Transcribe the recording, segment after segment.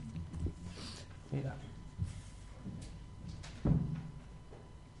Yeah.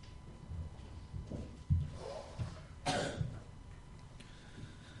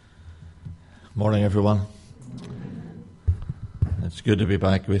 Morning, everyone. It's good to be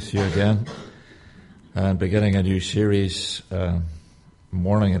back with you again and beginning a new series.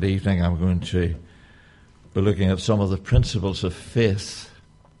 Morning and evening, I'm going to be looking at some of the principles of faith,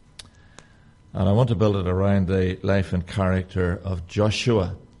 and I want to build it around the life and character of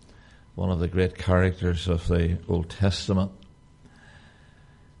Joshua, one of the great characters of the Old Testament.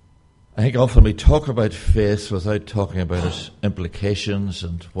 I think often we talk about faith without talking about its implications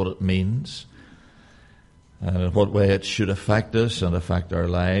and what it means, and in what way it should affect us and affect our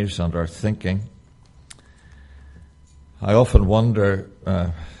lives and our thinking. I often wonder,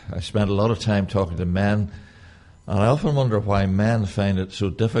 I spend a lot of time talking to men, and I often wonder why men find it so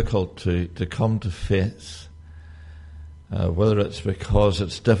difficult to come to faith. Whether it's because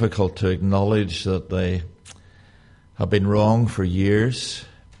it's difficult to acknowledge that they have been wrong for years,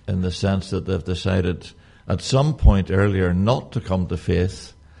 in the sense that they've decided at some point earlier not to come to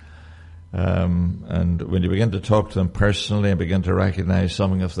faith. And when you begin to talk to them personally and begin to recognize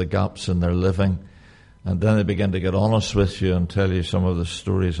some of the gaps in their living, and then they begin to get honest with you and tell you some of the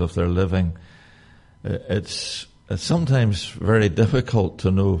stories of their living, it's sometimes very difficult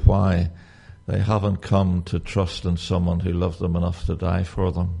to know why they haven't come to trust in someone who loved them enough to die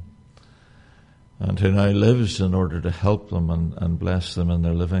for them, and who now lives in order to help them and bless them in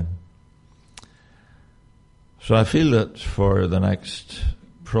their living. So I feel that for the next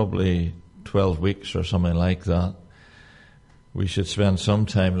probably 12 weeks or something like that, we should spend some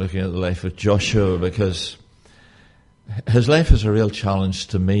time looking at the life of Joshua, because his life is a real challenge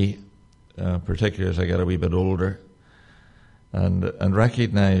to me, particularly as I get a wee bit older, and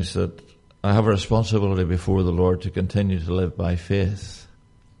recognize that I have a responsibility before the Lord to continue to live by faith,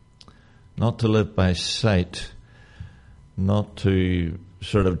 not to live by sight, not to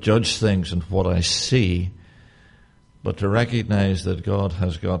sort of judge things in what I see, but to recognize that God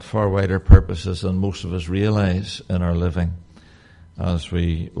has got far wider purposes than most of us realize in our living as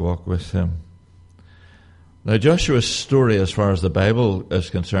we walk with Him. Now, Joshua's story, as far as the Bible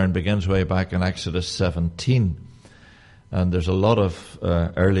is concerned, begins way back in Exodus 17. And there's a lot of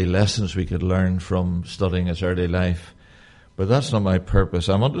early lessons we could learn from studying his early life. But that's not my purpose.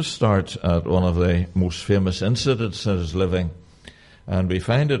 I want to start at one of the most famous incidents in his living. And we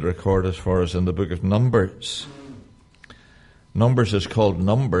find it recorded for us in the book of Numbers. Numbers is called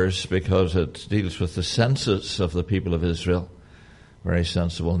Numbers because it deals with the census of the people of Israel. Very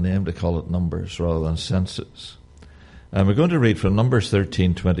sensible name to call it Numbers rather than census. And we're going to read from Numbers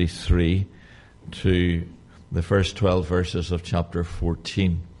 13:23 to the first 12 verses of chapter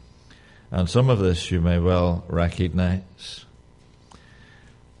 14. And some of this you may well recognize.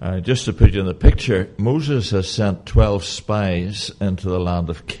 Just to put you in the picture, Moses has sent 12 spies into the land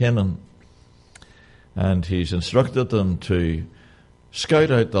of Canaan. And he's instructed them to scout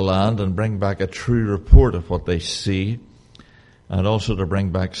out the land and bring back a true report of what they see, and also to bring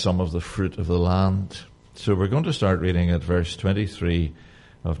back some of the fruit of the land. So we're going to start reading at verse 23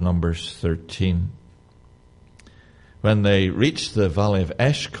 of Numbers 13. When they reached the valley of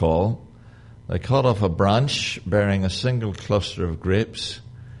Eshcol, they cut off a branch bearing a single cluster of grapes.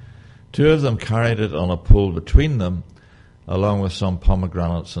 2 of them carried it on a pole between them, along with some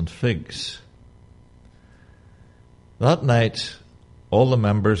pomegranates and figs. That night, all the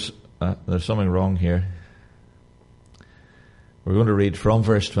members... there's something wrong here. We're going to read from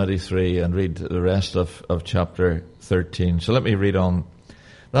verse 23 and read the rest of chapter 13. So let me read on.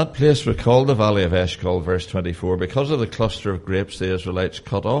 That place was called the Valley of Eshcol, verse 24, because of the cluster of grapes the Israelites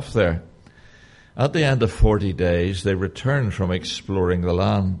cut off there. At the end of 40 days, they returned from exploring the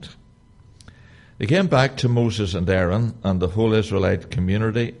land. They came back to Moses and Aaron and the whole Israelite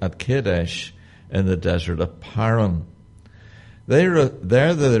community at Kadesh in the desert of Paran. There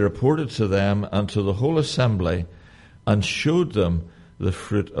they reported to them and to the whole assembly and showed them the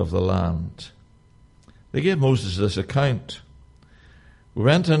fruit of the land. They gave Moses this account. We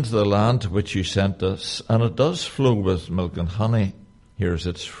went into the land to which you sent us, and it does flow with milk and honey. Here's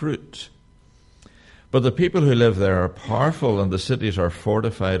its fruit. But the people who live there are powerful, and the cities are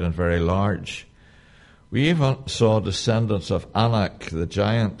fortified and very large. We even saw descendants of Anak, the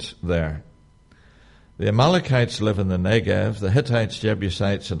giant, there. The Amalekites live in the Negev, the Hittites,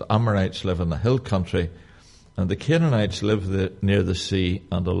 Jebusites, and Amorites live in the hill country, and the Canaanites live near the sea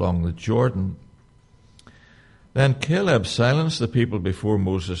and along the Jordan. Then Caleb silenced the people before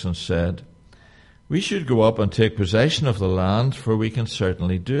Moses and said, We should go up and take possession of the land, for we can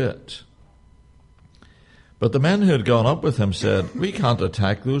certainly do it. But the men who had gone up with him said, We can't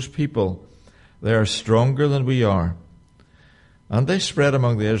attack those people. They are stronger than we are. And they spread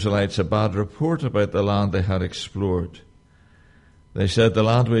among the Israelites a bad report about the land they had explored. They said, the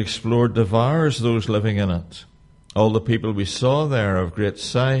land we explored devours those living in it. All the people we saw there are of great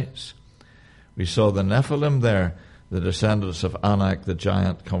size. We saw the Nephilim there, the descendants of Anak the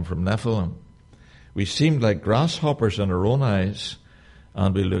giant come from Nephilim. We seemed like grasshoppers in our own eyes,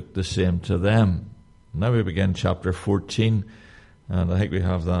 and we looked the same to them. Now we begin chapter 14, and I think we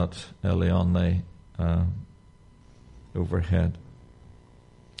have that early on the overhead.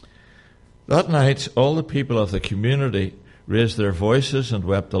 That night, all the people of the community raised their voices and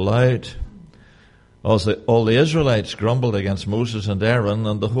wept aloud. All the Israelites grumbled against Moses and Aaron,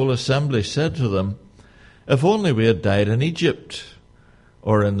 and the whole assembly said to them, if only we had died in Egypt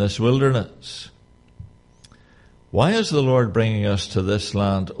or in this wilderness. Why is the Lord bringing us to this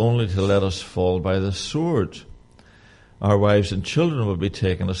land only to let us fall by the sword? Our wives and children will be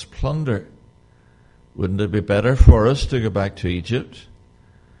taken as plunder. Wouldn't it be better for us to go back to Egypt?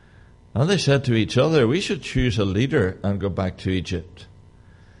 And they said to each other, we should choose a leader and go back to Egypt.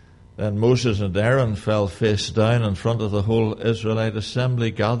 Then Moses and Aaron fell face down in front of the whole Israelite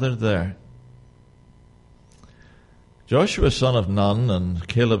assembly gathered there. Joshua son of Nun and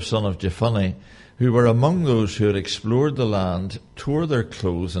Caleb son of Jephunneh, who were among those who had explored the land, tore their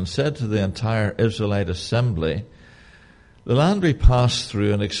clothes and said to the entire Israelite assembly, the land we passed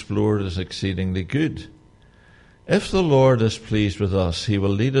through and explored is exceedingly good. If the Lord is pleased with us, he will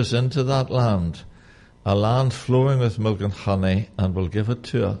lead us into that land, a land flowing with milk and honey, and will give it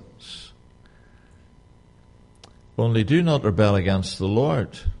to us. Only do not rebel against the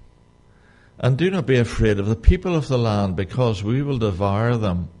Lord, and do not be afraid of the people of the land, because we will devour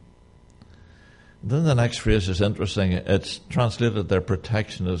them. Then the next phrase is interesting. It's translated, their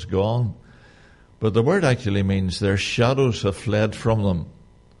protection is gone. But the word actually means their shadows have fled from them.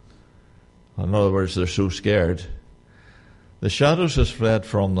 In other words, they're so scared. The shadows has fled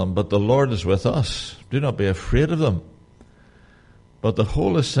from them, but the Lord is with us. Do not be afraid of them. But the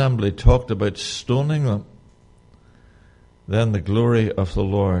whole assembly talked about stoning them. Then the glory of the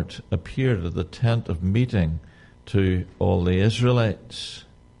Lord appeared at the tent of meeting to all the Israelites.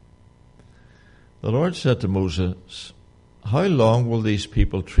 The Lord said to Moses, how long will these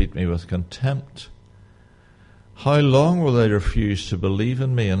people treat me with contempt? How long will they refuse to believe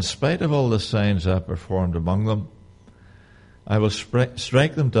in me in spite of all the signs I performed among them? I will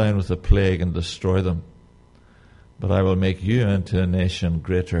strike them down with a plague and destroy them. But I will make you into a nation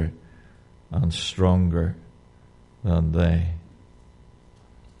greater and stronger than they.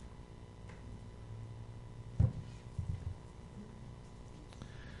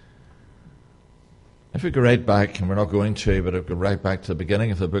 If we go right back, and we're not going to, but if we go right back to the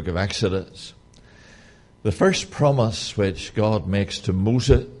beginning of the book of Exodus, the first promise which God makes to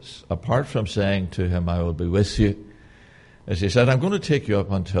Moses, apart from saying to him, I will be with you, is he said, I'm going to take you up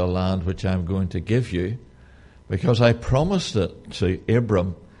unto a land which I'm going to give you, because I promised it to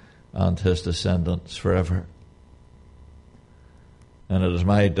Abram and his descendants forever. And it is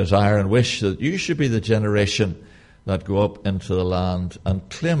my desire and wish that you should be the generation that go up into the land and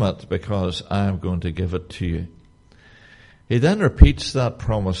claim it, because I am going to give it to you. He then repeats that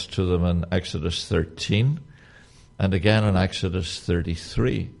promise to them in Exodus 13 and again in Exodus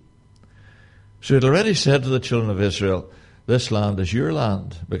 33. So he'd already said to the children of Israel, this land is your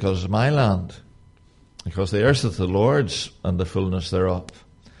land, because it's my land, because the earth is the Lord's and the fullness thereof.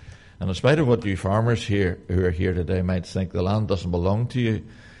 And in spite of what you farmers here who are here today might think, the land doesn't belong to you.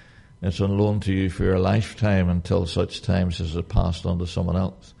 It's on loan to you for your lifetime until such times as it passed on to someone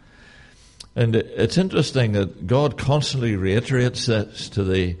else. And it's interesting that God constantly reiterates this to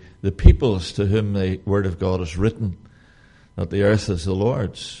the peoples to whom the Word of God is written, that the earth is the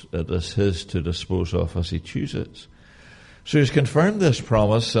Lord's, it is His to dispose of as He chooses. So He's confirmed this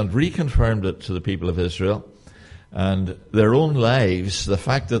promise and reconfirmed it to the people of Israel. And their own lives, the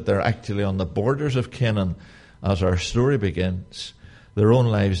fact that they're actually on the borders of Canaan as our story begins, their own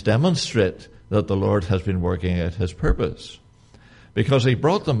lives demonstrate that the Lord has been working out His purpose. Because He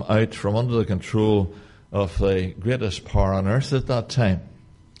brought them out from under the control of the greatest power on earth at that time.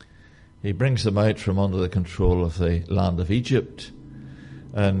 He brings them out from under the control of the land of Egypt.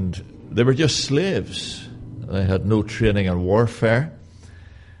 And they were just slaves. They had no training in warfare.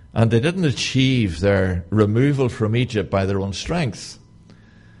 And they didn't achieve their removal from Egypt by their own strength.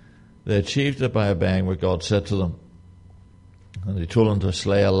 They achieved it by obeying what God said to them. And He told them to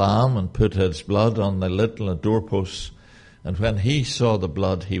slay a lamb and put its blood on the lintel and doorposts. And when He saw the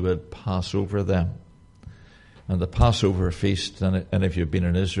blood, He would pass over them. And the Passover feast, and if you've been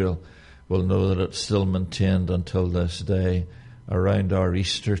in Israel, will know that it's still maintained until this day around our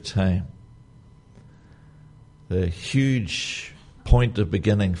Easter time. the huge point of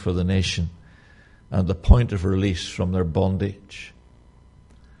beginning for the nation and the point of release from their bondage.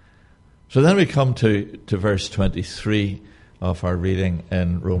 So then we come to verse 23 of our reading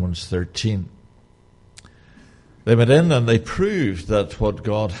in Romans 13. They went in and they proved that what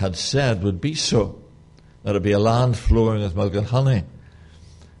God had said would be so, that it would be a land flowing with milk and honey.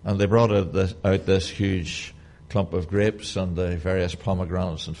 And they brought out this huge clump of grapes and the various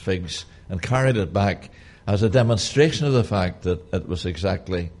pomegranates and figs and carried it back as a demonstration of the fact that it was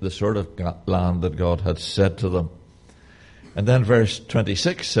exactly the sort of land that God had said to them. And then verse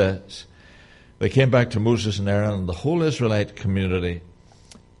 26 says, they came back to Moses and Aaron and the whole Israelite community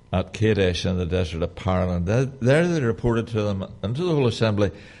at Kadesh in the desert of Paran. And there they reported to them and to the whole assembly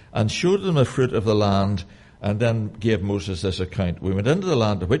and showed them the fruit of the land, and then gave Moses this account. We went into the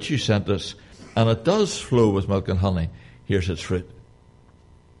land to which you sent us, and it does flow with milk and honey. Here's its fruit.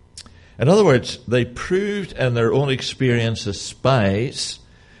 In other words, they proved in their own experience as spies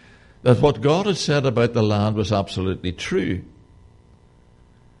that what God had said about the land was absolutely true.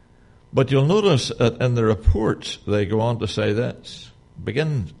 But you'll notice that in the report they go on to say this.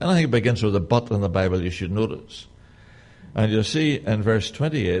 Anything that begins with a but in the Bible you should notice. And you'll see in verse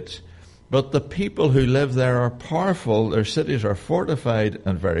 28, but the people who live there are powerful, their cities are fortified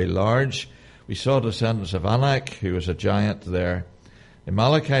and very large. We saw descendants of Anak, who was a giant there. The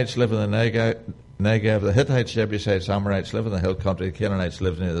Amalekites live in the Negev, the Hittites, Jebusites, Amorites live in the hill country, the Canaanites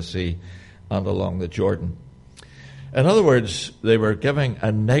live near the sea and along the Jordan. In other words, they were giving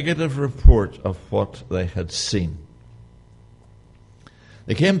a negative report of what they had seen.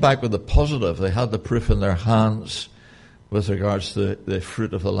 They came back with the positive. They had the proof in their hands with regards to the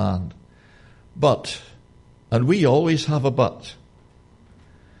fruit of the land. But, and we always have a but.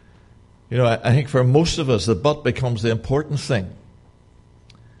 You know, I think for most of us, the but becomes the important thing.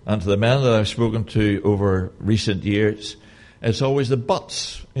 And to the men that I've spoken to over recent years, it's always the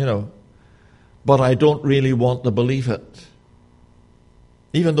buts, you know. But I don't really want to believe it.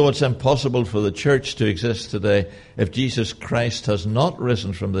 Even though it's impossible for the church to exist today, if Jesus Christ has not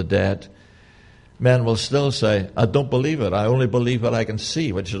risen from the dead, men will still say, I don't believe it. I only believe what I can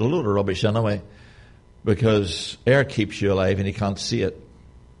see, which is a load of rubbish anyway, because air keeps you alive and you can't see it.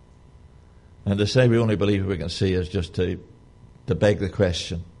 And to say we only believe what we can see is just to beg the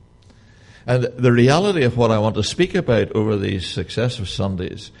question. And the reality of what I want to speak about over these successive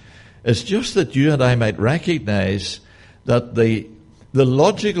Sundays is just that you and I might recognize that the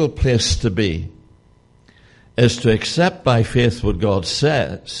logical place to be is to accept by faith what God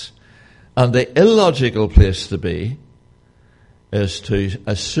says, and the illogical place to be is to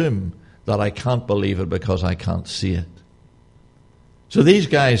assume that I can't believe it because I can't see it. So these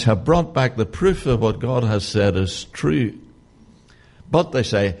guys have brought back the proof of what God has said is true. But they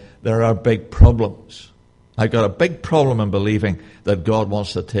say, there are big problems. I've got a big problem in believing that God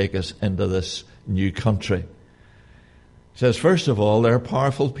wants to take us into this new country. He says, first of all, there are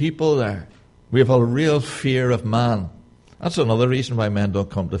powerful people there. We have a real fear of man. That's another reason why men don't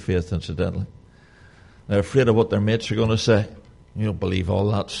come to faith, incidentally. They're afraid of what their mates are going to say. You don't believe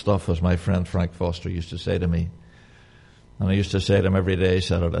all that stuff, as my friend Frank Foster used to say to me. And I used to say to him every day, he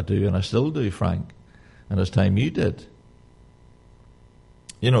said, I do, and I still do, Frank. And it's time you did.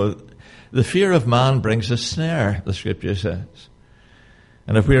 You know, the fear of man brings a snare, the Scripture says.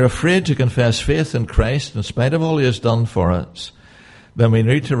 And if we are afraid to confess faith in Christ, in spite of all He has done for us, then we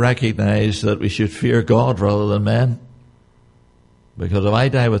need to recognize that we should fear God rather than men. Because if I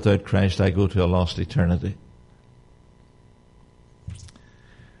die without Christ, I go to a lost eternity.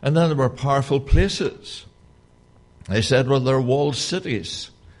 And then there were powerful places. They said, well, they're walled cities.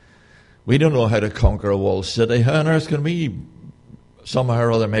 We don't know how to conquer a walled city. How on earth can we somehow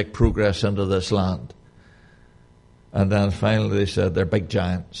or other make progress into this land? And then finally they said, they're big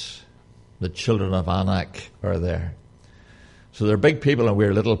giants. The children of Anak are there. So they're big people and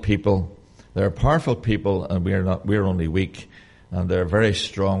we're little people. They're powerful people and we're only weak. And they're very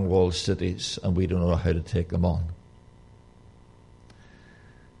strong walled cities and we don't know how to take them on.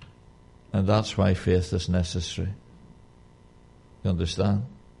 And that's why faith is necessary. You understand?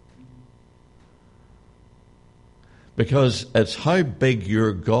 Because it's how big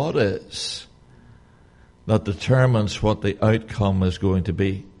your God is that determines what the outcome is going to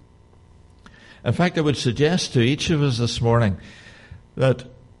be. In fact, I would suggest to each of us this morning that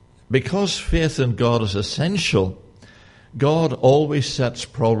because faith in God is essential, God always sets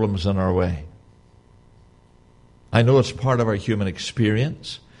problems in our way. I know it's part of our human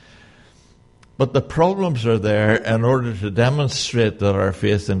experience, but the problems are there in order to demonstrate that our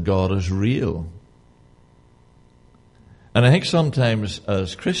faith in God is real. And I think sometimes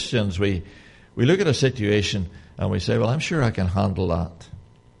as Christians we We look at a situation and we say, well, I'm sure I can handle that.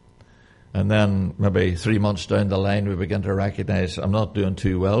 And then maybe 3 months down the line, we begin to recognize I'm not doing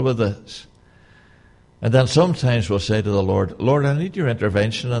too well with this. And then sometimes we'll say to the Lord, Lord, I need your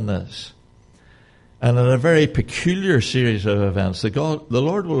intervention in this. And in a very peculiar series of events, the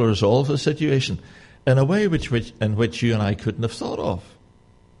Lord will resolve the situation in a way in which you and I couldn't have thought of.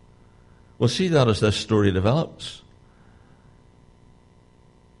 We'll see that as this story develops.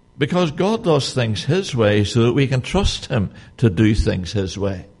 Because God does things His way so that we can trust Him to do things His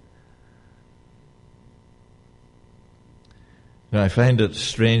way. Now, I find it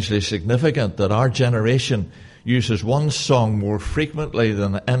strangely significant that our generation uses one song more frequently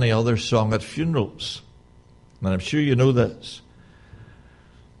than any other song at funerals. And I'm sure you know this.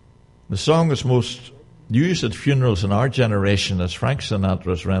 The song that's most used at funerals in our generation is Frank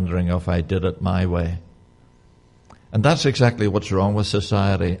Sinatra's rendering of I Did It My Way. And that's exactly what's wrong with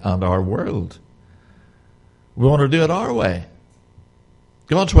society and our world. We want to do it our way.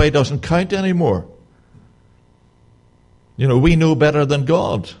 God's way doesn't count anymore. You know, we know better than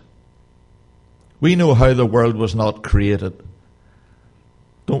God. We know how the world was not created,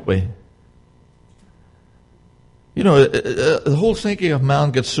 don't we? You know, the whole thinking of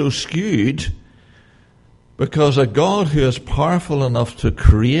man gets so skewed because a God who is powerful enough to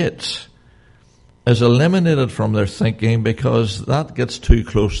create is eliminated from their thinking because that gets too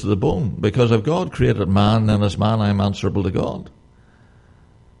close to the bone. Because if God created man, then as man I'm answerable to God.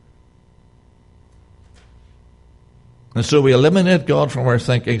 And so we eliminate God from our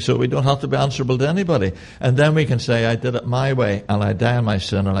thinking so we don't have to be answerable to anybody. And then we can say, I did it my way, and I die in my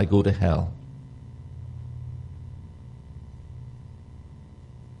sin, and I go to hell.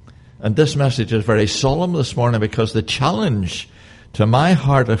 And this message is very solemn this morning because the challenge to my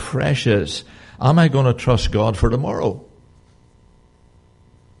heart afresh is, am I going to trust God for tomorrow?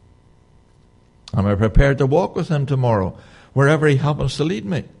 Am I prepared to walk with Him tomorrow, wherever He happens to lead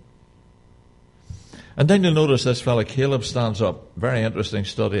me? And then you'll notice this fellow Caleb stands up. Very interesting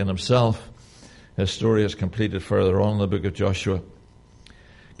study in himself. His story is completed further on in the book of Joshua.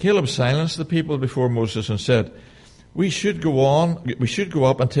 Caleb silenced the people before Moses and said, we should go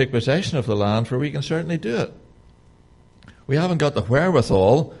up and take possession of the land, for we can certainly do it. We haven't got the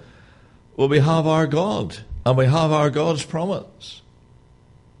wherewithal, but we have our God, and we have our God's promise.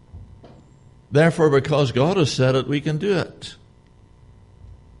 Therefore, because God has said it, we can do it.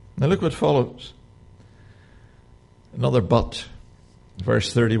 Now look what follows. Another but.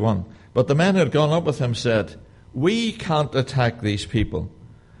 Verse 31. But the men who had gone up with him said, we can't attack these people.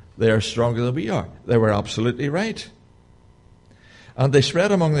 They are stronger than we are. They were absolutely right. And they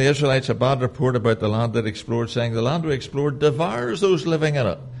spread among the Israelites a bad report about the land they'd explored, saying, the land we explored devours those living in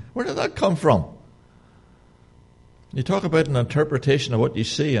it. Where did that come from? You talk about an interpretation of what you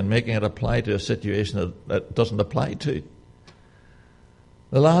see and making it apply to a situation that doesn't apply to.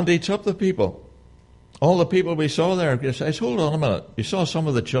 The land eats up the people. All the people we saw there, you say, hold on a minute. You saw some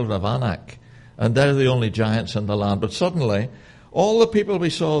of the children of Anak, and they're the only giants in the land. But suddenly, all the people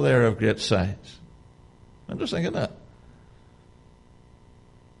we saw there of great size. Interesting, isn't it?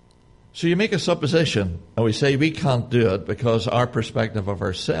 So you make a supposition, and we say we can't do it because our perspective of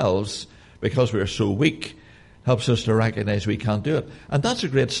ourselves, because we're so weak, helps us to recognize we can't do it. And that's a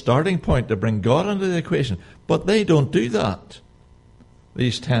great starting point to bring God into the equation. But they don't do that,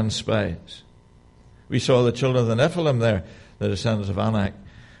 these 10 spies. We saw the children of the Nephilim there, the descendants of Anak.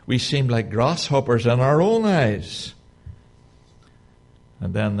 We seemed like grasshoppers in our own eyes.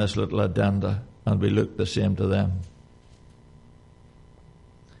 And then this little addenda, and we looked the same to them.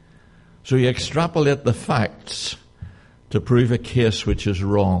 So you extrapolate the facts to prove a case which is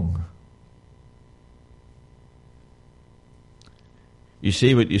wrong. You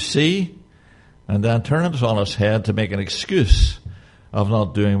see what you see, and then turn it on its head to make an excuse of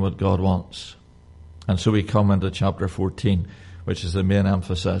not doing what God wants. And so we come into chapter 14, which is the main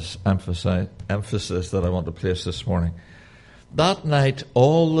emphasis that I want to place this morning. That night,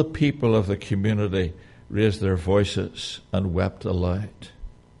 all the people of the community raised their voices and wept aloud.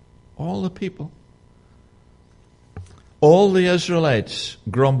 All the people. All the Israelites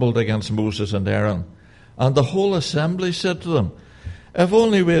grumbled against Moses and Aaron, and the whole assembly said to them, if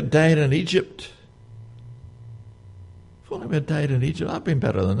only we had died in Egypt. If only we had died in Egypt, that'd been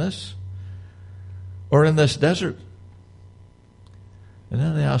better than this. Or in this desert. And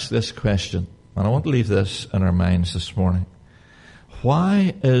then they ask this question, and I want to leave this in our minds this morning.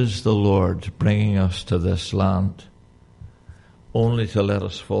 Why is the Lord bringing us to this land only to let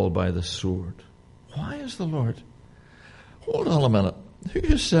us fall by the sword? Why is the Lord? Hold on a minute. Who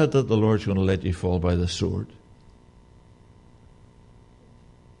has said that the Lord's going to let you fall by the sword?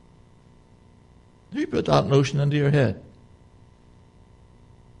 Who put that notion into your head?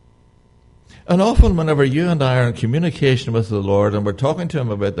 And often whenever you and I are in communication with the Lord and we're talking to Him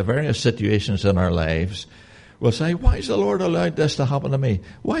about the various situations in our lives, we'll say, why has the Lord allowed this to happen to me?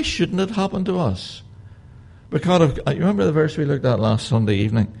 Why shouldn't it happen to us? Because you remember the verse we looked at last Sunday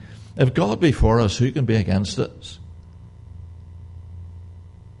evening? If God be for us, who can be against us?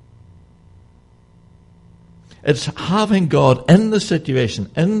 It's having God in the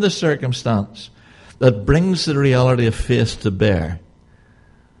situation, in the circumstance, that brings the reality of faith to bear.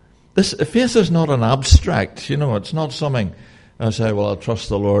 This faith is not an abstract, it's not something I say, well, I'll trust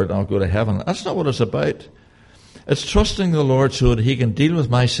the Lord and I'll go to heaven. That's not what it's about. It's trusting the Lord so that He can deal with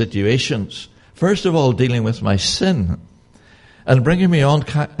my situations. First of all, dealing with my sin and bringing me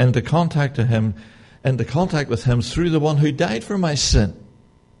into contact with Him through the one who died for my sin.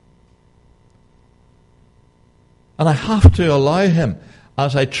 And I have to allow Him,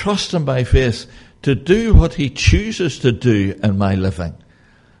 as I trust Him by faith, to do what He chooses to do in my living.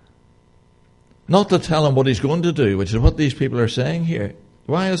 Not to tell Him what He's going to do, which is what these people are saying here.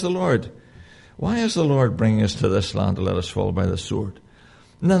 Why is the Lord bringing us to this land to let us fall by the sword?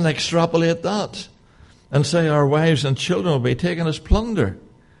 And then extrapolate that and say our wives and children will be taken as plunder.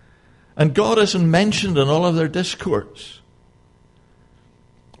 And God isn't mentioned in all of their discourse.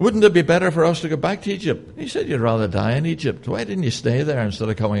 Wouldn't it be better for us to go back to Egypt? He said you'd rather die in Egypt. Why didn't you stay there instead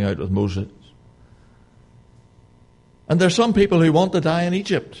of coming out with Moses? And there's some people who want to die in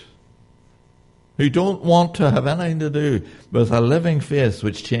Egypt, who don't want to have anything to do with a living faith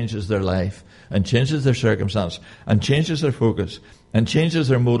which changes their life and changes their circumstance and changes their focus and changes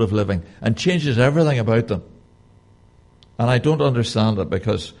their mode of living and changes everything about them. And I don't understand it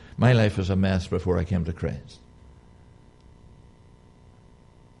because my life was a mess before I came to Christ.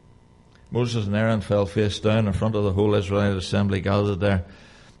 Moses and Aaron fell face down in front of the whole Israelite assembly gathered there.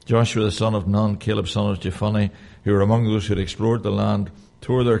 Joshua the son of Nun, Caleb son of Jephunneh, who were among those who had explored the land,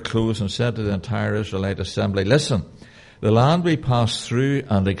 tore their clothes and said to the entire Israelite assembly, listen, the land we passed through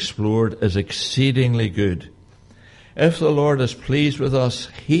and explored is exceedingly good. If the Lord is pleased with us,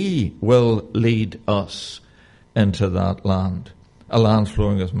 He will lead us into that land, a land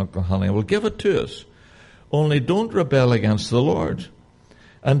flowing with milk and honey. He will give it to us. Only don't rebel against the Lord.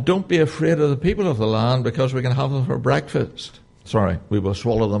 And don't be afraid of the people of the land because we can have them for breakfast. Sorry, we will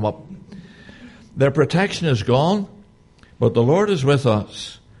swallow them up. Their protection is gone, but the Lord is with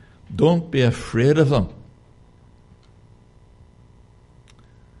us. Don't be afraid of them.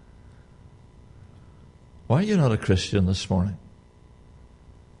 Why are you not a Christian this morning?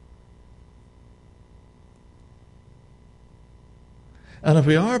 And if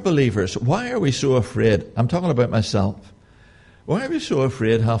we are believers, why are we so afraid? I'm talking about myself. Why are we so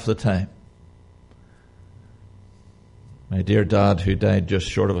afraid half the time? My dear dad, who died just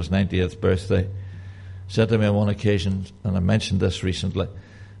short of his 90th birthday, said to me on one occasion, and I mentioned this recently,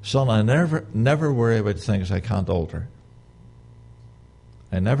 son, I never worry about things I can't alter.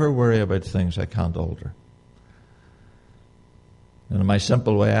 I never worry about things I can't alter. And in my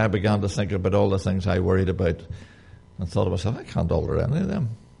simple way, I began to think about all the things I worried about and thought to myself, I can't alter any of them,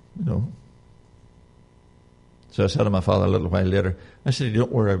 So I said to my father a little while later, I said, you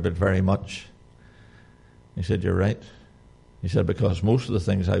don't worry about very much. He said, you're right. He said, because most of the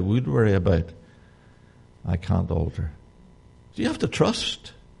things I would worry about, I can't alter. So you have to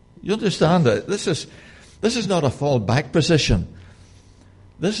trust. You understand that this is not a fall back position.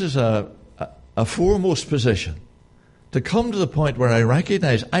 This is a foremost position. To come to the point where I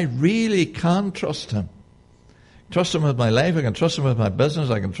recognize I really can trust Him. Trust Him with my life, I can trust Him with my business,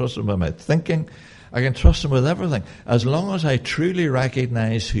 I can trust Him with my thinking, I can trust Him with everything, as long as I truly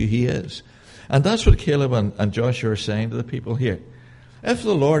recognize who He is. And that's what Caleb and Joshua are saying to the people here. If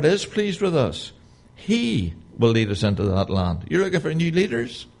the Lord is pleased with us, He will lead us into that land. You're looking for new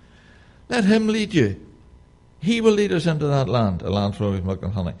leaders? Let Him lead you. He will lead us into that land, a land flowing with milk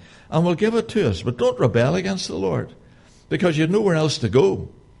and honey, and will give it to us. But don't rebel against the Lord, because you have nowhere else to go.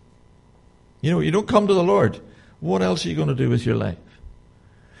 You don't come to the Lord. What else are you going to do with your life?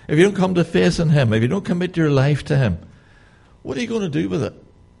 If you don't come to faith in Him, if you don't commit your life to Him, what are you going to do with it?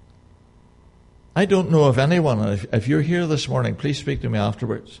 I don't know of anyone, if you're here this morning, please speak to me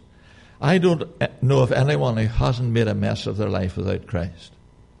afterwards. I don't know of anyone who hasn't made a mess of their life without Christ.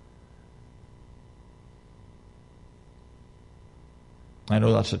 I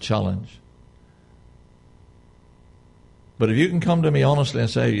know that's a challenge. But if you can come to me honestly and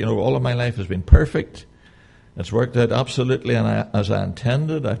say, all of my life has been perfect, it's worked out absolutely as I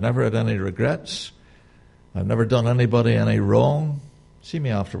intended, I've never had any regrets, I've never done anybody any wrong, see me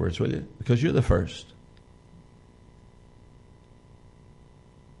afterwards, will you? Because you're the first.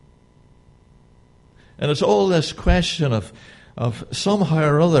 And it's all this question of somehow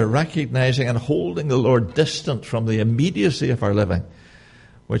or other recognizing and holding the Lord distant from the immediacy of our living,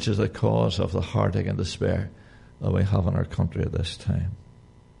 which is the cause of the heartache and despair that we have in our country at this time.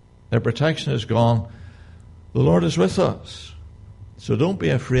 Their protection is gone. The Lord is with us. So don't be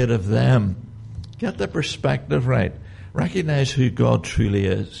afraid of them. Get the perspective right. Recognize who God truly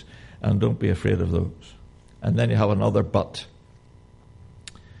is, and don't be afraid of those. And then you have another but.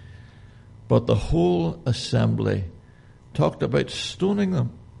 But the whole assembly talked about stoning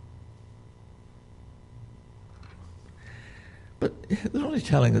them. But they're only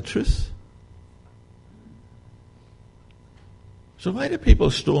telling the truth. So why do people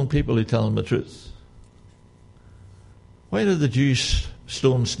stone people who tell them the truth? Why did the Jews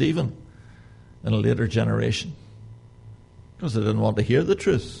stone Stephen in a later generation? Because they didn't want to hear the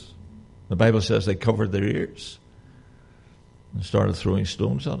truth. The Bible says they covered their ears and started throwing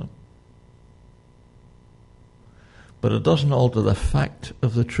stones at him. But it doesn't alter the fact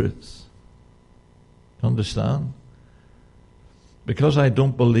of the truth. Understand? Because I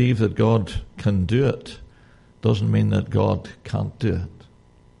don't believe that God can do it, doesn't mean that God can't do it.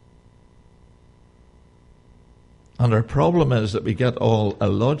 And our problem is that we get all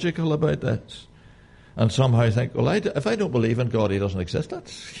illogical about this and somehow think, well, if I don't believe in God, he doesn't exist.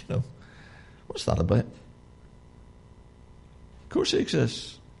 That's, what's that about? Of course he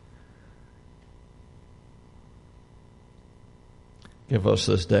exists. Give us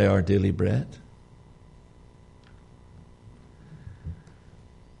this day our daily bread.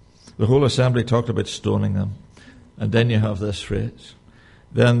 The whole assembly talked about stoning them. And then you have this phrase.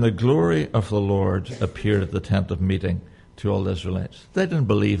 Then the glory of the Lord appeared at the tent of meeting to all the Israelites. They didn't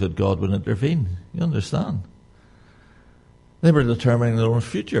believe that God would intervene. You understand? They were determining their own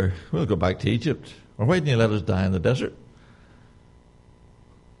future. We'll go back to Egypt. Or why didn't you let us die in the desert?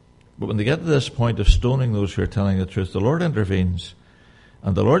 But when they get to this point of stoning those who are telling the truth, the Lord intervenes.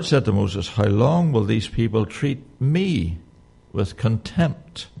 And the Lord said to Moses, how long will these people treat me with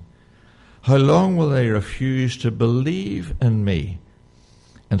contempt? How long will they refuse to believe in me,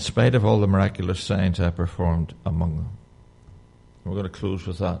 in spite of all the miraculous signs I performed among them? We're going to close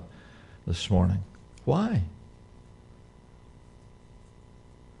with that this morning. Why?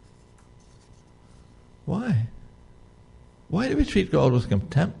 Why? Why do we treat God with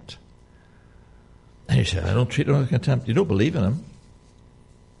contempt? And you say, I don't treat him with contempt. You don't believe in him.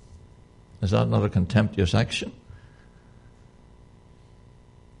 Is that not a contemptuous action?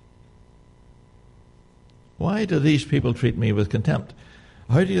 Why do these people treat me with contempt?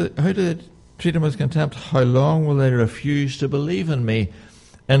 How do they treat him with contempt? How long will they refuse to believe in me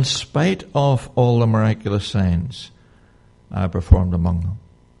in spite of all the miraculous signs I performed among them?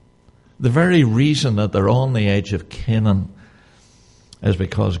 The very reason that they're on the edge of Canaan is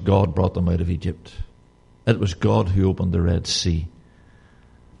because God brought them out of Egypt. It was God who opened the Red Sea.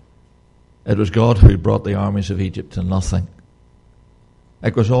 It was God who brought the armies of Egypt to nothing.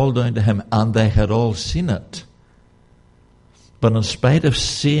 It was all down to him, and they had all seen it. But in spite of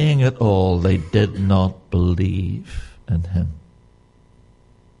seeing it all, they did not believe in him.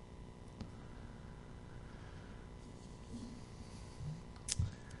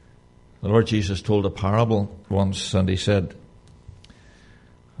 The Lord Jesus told a parable once, and he said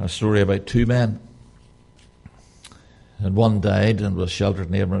a story about two men. And one died and was sheltered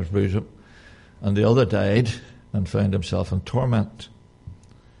in Abraham's bosom, and the other died and found himself in torment.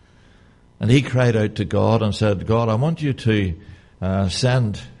 And he cried out to God and said, God, I want you to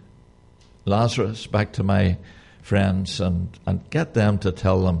send Lazarus back to my friends and get them to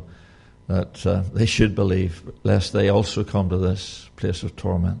tell them that they should believe, lest they also come to this place of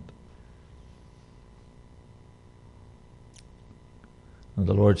torment. And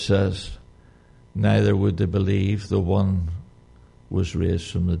the Lord says, neither would they believe, the one was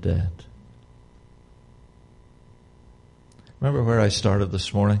raised from the dead. Remember where I started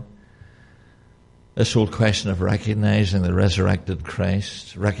this morning? This whole question of recognizing the resurrected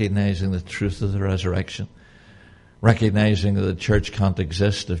Christ, recognizing the truth of the resurrection, recognizing that the church can't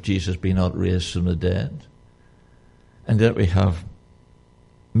exist if Jesus be not raised from the dead. And yet we have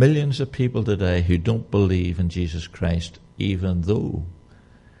millions of people today who don't believe in Jesus Christ, even though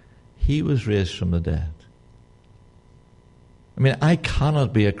he was raised from the dead. I mean, I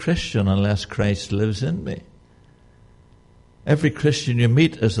cannot be a Christian unless Christ lives in me. Every Christian you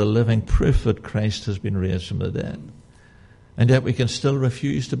meet is a living proof that Christ has been raised from the dead. And yet we can still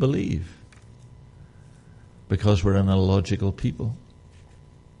refuse to believe because we're an illogical people.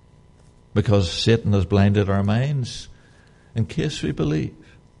 Because Satan has blinded our minds in case we believe,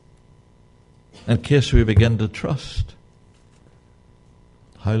 in case we begin to trust.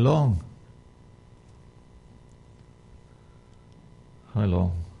 How long? How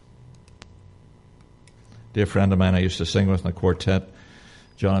long? Dear friend of mine I used to sing with in a quartet,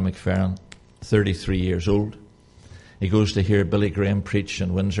 Johnny McFerrin, 33 years old. He goes to hear Billy Graham preach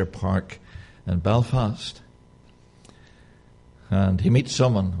in Windsor Park in Belfast. And he meets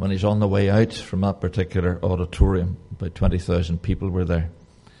someone when he's on the way out from that particular auditorium. About 20,000 people were there.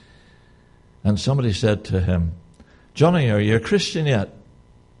 And somebody said to him, "Johnny, are you a Christian yet?"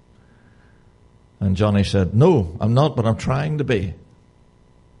 And Johnny said, "No, I'm not, but I'm trying to be."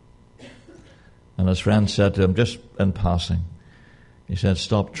 And his friend said to him, just in passing, he said,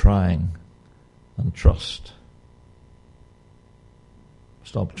 "Stop trying and trust."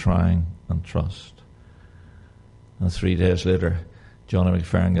 Stop trying and trust. And 3 days later, Johnny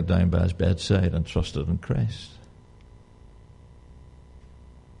McFerrin got down by his bedside and trusted in Christ.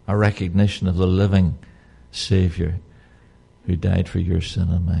 A recognition of the living Saviour who died for your sin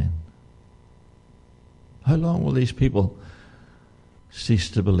and mine. How long will these people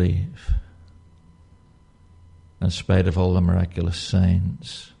cease to believe in spite of all the miraculous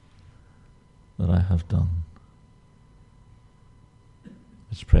signs that I have done?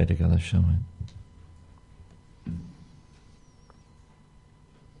 Let's pray together, shall we?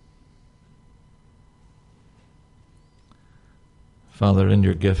 Father, in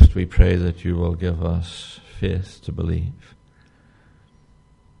your gift we pray that you will give us faith to believe.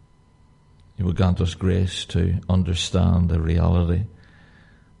 You will grant us grace to understand the reality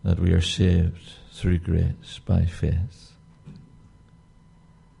that we are saved through grace by faith.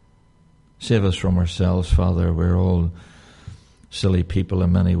 Save us from ourselves, Father. We're all silly people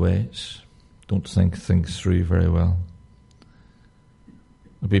in many ways. Don't think things through very well.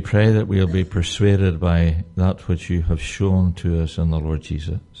 We pray that we'll be persuaded by that which you have shown to us in the Lord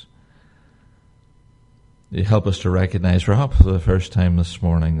Jesus. You help us to recognize, perhaps for the first time this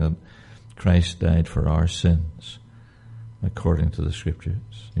morning, that Christ died for our sins according to the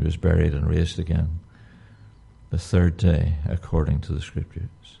Scriptures. He was buried and raised again the third day according to the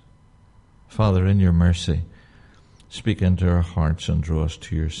Scriptures. Father, in your mercy, speak into our hearts and draw us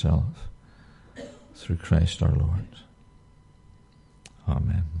to yourself through Christ our Lord.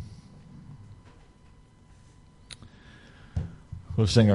 Amen. We'll sing our